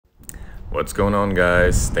What's going on,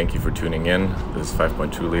 guys? Thank you for tuning in. This is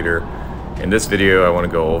 5.2 liter. In this video I want to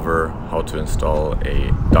go over how to install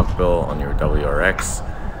a duckbill on your WRX.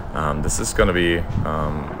 This is going to be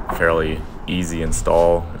fairly easy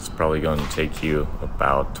install. It's probably going to take you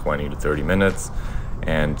about 20 to 30 minutes,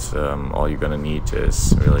 and all you're going to need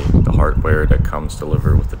is really the hardware that comes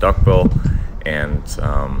delivered with the duckbill, and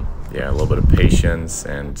yeah, a little bit of patience,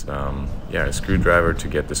 and yeah, a screwdriver to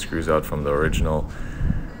get the screws out from the original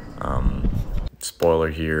spoiler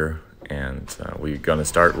here. And we're gonna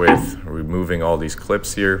start with removing all these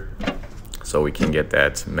clips here so we can get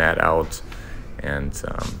that mat out, and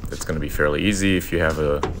it's gonna be fairly easy if you have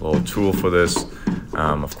a little tool for this.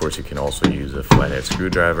 Of course, you can also use a flathead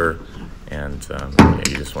screwdriver, and yeah,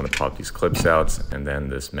 you just want to pop these clips out, and then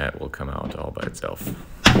this mat will come out all by itself.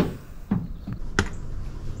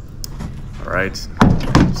 All right,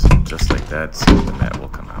 just like that, the mat will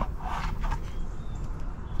come out.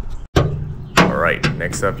 Alright,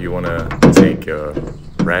 next up you want to take a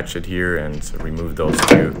ratchet here and remove those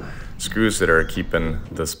two screws that are keeping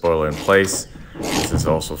the spoiler in place. This is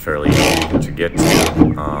also fairly easy to get to, so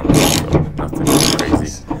nothing too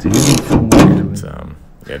crazy. And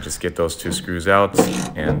yeah, just get those two screws out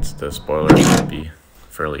and the spoiler should be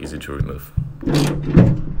fairly easy to remove.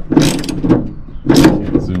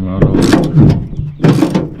 Zoom out a little.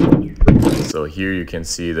 So here you can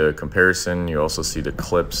see the comparison. You also see the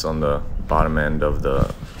clips on the bottom end of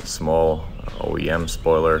the small OEM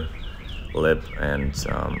spoiler lip, and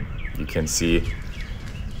you can see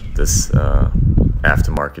this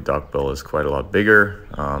aftermarket duckbill is quite a lot bigger.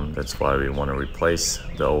 That's why we want to replace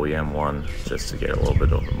the OEM one, just to get a little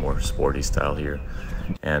bit of a more sporty style here.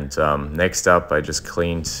 And next up, I just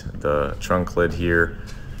cleaned the trunk lid here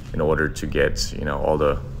in order to get, you know, all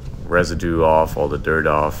the residue off, all the dirt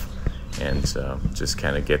off, and just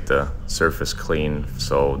kind of get the surface clean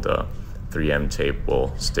so the 3M tape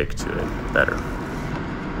will stick to it better.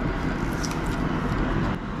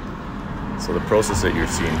 So the process that you're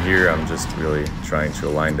seeing here, I'm just really trying to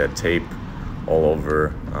align that tape all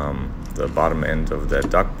over the bottom end of that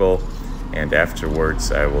duckbill, and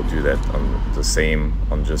afterwards I will do that on the same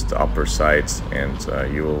on just the upper sides,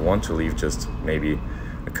 and you will want to leave just maybe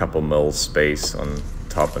a couple mils space on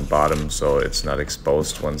top and bottom so it's not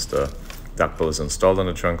exposed once the duckbill is installed on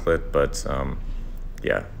the trunk lid. But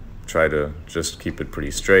yeah, try to just keep it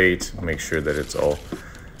pretty straight, make sure that it's all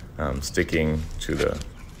sticking to the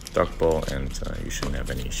duckbill, and you shouldn't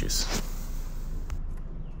have any issues.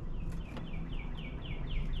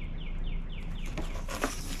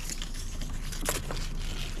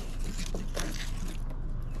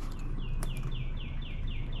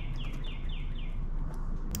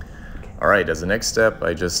 All right, as the next step,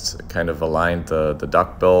 I just kind of aligned the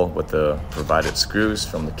duckbill with the provided screws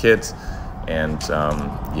from the kit, and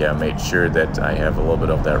yeah, made sure that I have a little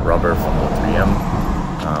bit of that rubber from the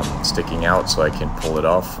 3M sticking out so I can pull it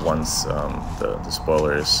off once the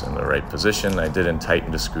spoiler is in the right position. I didn't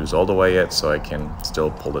tighten the screws all the way yet, so I can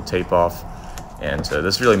still pull the tape off. And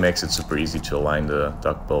this really makes it super easy to align the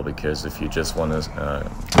duckbill, because if you just want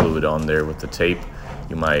to glue it on there with the tape,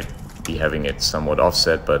 you might be having it somewhat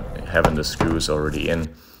offset, but having the screws already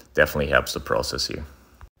in definitely helps the process here.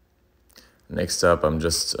 Next up, I'm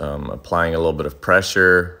just applying a little bit of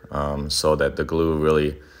pressure so that the glue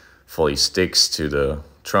really fully sticks to the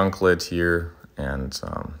trunk lid here, and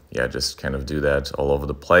yeah, just kind of do that all over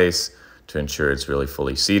the place to ensure it's really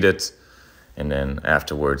fully seated. And then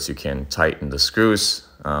afterwards you can tighten the screws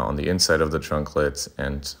on the inside of the trunk lid,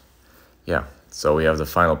 and yeah, so we have the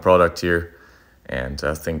final product here. And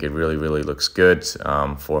I think it really looks good.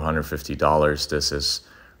 For $150, this is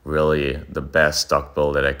really the best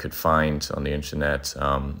duckbill that I could find on the internet.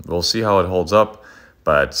 We'll see how it holds up,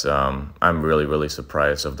 but I'm really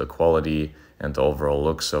surprised of the quality and the overall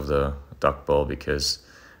looks of the duckbill, because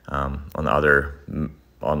on other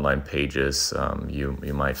online pages you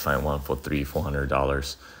might find one for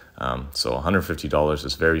 $300–400. So $150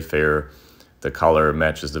 is very fair. The color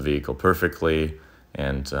matches the vehicle perfectly,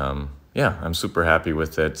 and yeah, I'm super happy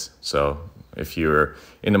with it. So if you're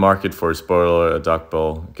in the market for a spoiler, a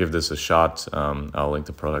duckbill, give this a shot. I'll link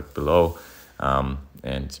the product below.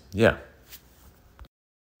 And yeah.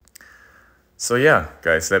 So yeah,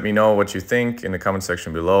 guys, let me know what you think in the comment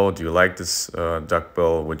section below. Do you like this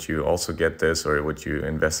duckbill? Would you also get this, or would you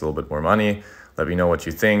invest a little bit more money? Let me know what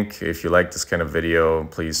you think. If you like this kind of video,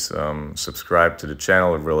 please subscribe to the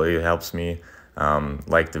channel. It really helps me.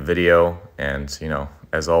 Like the video, and you know,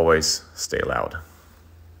 as always, stay loud.